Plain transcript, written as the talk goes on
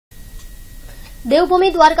દેવભૂમિ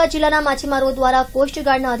દ્વારકા જિલ્લાના માછીમારો દ્વારા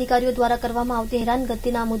કોસ્ટગાર્ડના અધિકારીઓ દ્વારા કરવામાં આવતી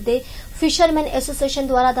હેરાનગતિના મુદ્દે ફિશરમેન એસોસિએશન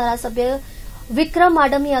દ્વારા ધારાસભ્ય વિક્રમ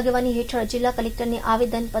માડમની આગેવાની હેઠળ જિલ્લા કલેક્ટરને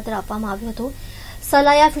આવેદનપત્ર આપવામાં આવ્યું હતું।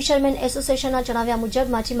 સલાયા ફિશરમેન એસોસિએશનના જણાવ્યા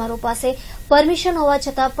મુજબ માછીમારો પાસે પરમિશન હોવા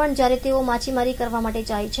છતાં પણ જ્યારે તેઓ માછીમારી કરવા માટે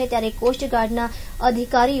જાય છે ત્યારે કોસ્ટગાર્ડના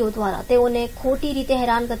અધિકારીઓ દ્વારા તેઓને ખોટી રીતે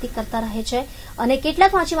હેરાનગતિ કરતા રહે છે અને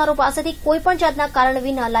કેટલાક માછીમારો પાસેથી કોઈપણ જાતના કારણ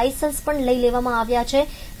વિના લાયસન્સ પણ લઈ લેવામાં આવ્યા છે,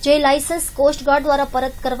 જે લાયસન્સ કોસ્ટગાર્ડ દ્વારા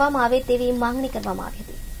પરત કરવામાં આવે તેવી માંગણી કરવામાં આવી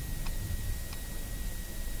હતી।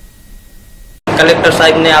 कलेक्टर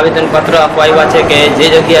साहब ने आवेदन पत्र आपवा आव्या छे कि जे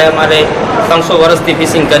जग्याए अमारे 300 वर्षथी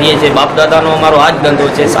फिशिंग करीए छीए, बाप दादानो अमारो आ ज धंधो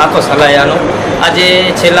छे आखो सलायानो। आजे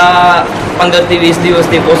छेल्ला 15 થી 20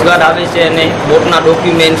 દિવસથી કોસ્ટગાર્ड आवे छे अने बोटना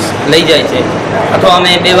डॉक्यूमेंट्स लई जाय छे, अथवा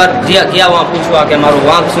अमे बे वार गया वहाँ पूछवा कि मारो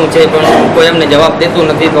वांक शुं छे पण कोई अमने जवाब देतुं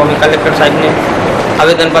नथी। तो अमे कलेक्टर साहब ने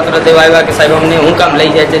आवेदन पत्र देवा आव्या कि साहेब अमने हुं काम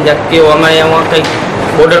लई जाय छे कि अमे वहाँ कई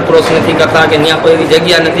बॉर्डर क्रॉस नहीं करता कि ત્યાં કોઈ એવી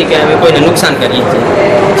જગ્યા નથી કે અમે કોઈને નુકસાન કરીએ છીએ,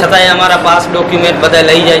 છતાંય અમારા પાસ ડોક્યુમેન્ટ બધા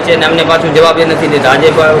લઈ જાય છે અને અમને પાછું જવાબ એ નથી દેતા। આજે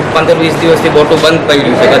 15-20 દિવસથી બોટો બંધ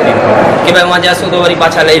પડ્યું છે ગતિ કે ભાઈ વहाँ જાશું તો વળી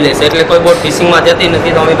પાછા લઈ લેશે, એટલે કોઈ બોટ ફિશિંગમાં જતી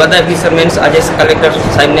નથી। તો અમે બધા ફિશરમેન્સ આજે કલેક્ટર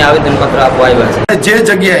સાહેબને આવેદનપત્ર આપવા આવ્યા છે। જે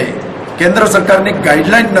જગ્યાએ કેન્દ્ર સરકારની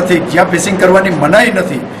ગાઈડલાઈન નથી, જ્યાં ફિશિંગ કરવાની મનાઈ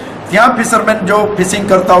નથી, ત્યાં ફિશરમેન જો ફિશિંગ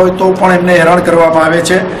કરતા હોય તો પણ એમને હેરાન કરવામાં આવે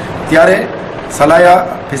છે। ત્યારે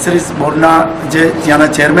સલાયા ફિશરીઝ બોર્ડના જે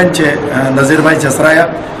ત્યાંના ચેરમેન છે નઝીરભાઈ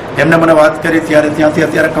જસરાયા, એમને મને વાત કરી ત્યારે ત્યાંથી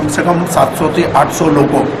અત્યારે કમસે કમ 700 થી 800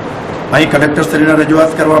 લોકો અહીં કલેક્ટરશ્રીને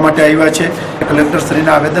રજૂઆત કરવા માટે આવ્યા છે।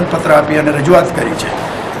 કલેક્ટરશ્રીને આવેદનપત્ર આપી અને રજૂઆત કરી છે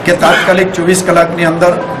કે તાત્કાલિક 24 કલાકની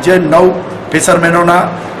અંદર જે 9 ફિશરમેનોના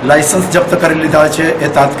લાયસન્સ જપ્ત કરી લીધા છે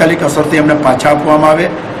એ તાત્કાલિક અસરથી એમને પાછા આપવામાં આવે,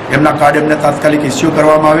 એમના કાર્ડ એમને તાત્કાલિક ઇસ્યુ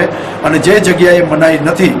કરવામાં આવે અને જે જગ્યાએ મનાઈ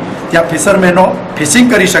નથી ત્યાં ફિશરમેનો ફિશિંગ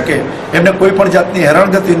કરી શકે, એમને કોઈ પણ જાતની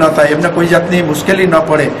હેરાનગતિ ન થાય, એમને કોઈ જાતની મુશ્કેલી ન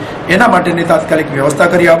પડે એના માટેની તાત્કાલિક વ્યવસ્થા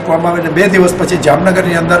કરી આપવામાં આવે। અને 2 દિવસ પછી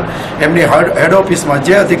જામનગરની અંદર એમની હેડ ઓફિસમાં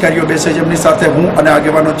જે અધિકારીઓ બેસે છે એમની સાથે હું અને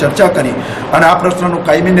આગેવાનો ચર્ચા કરી અને આ પ્રશ્નનું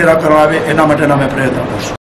કાયમી નિરાકરણ આવે એના માટેના અમે પ્રયત્ન કરીશું।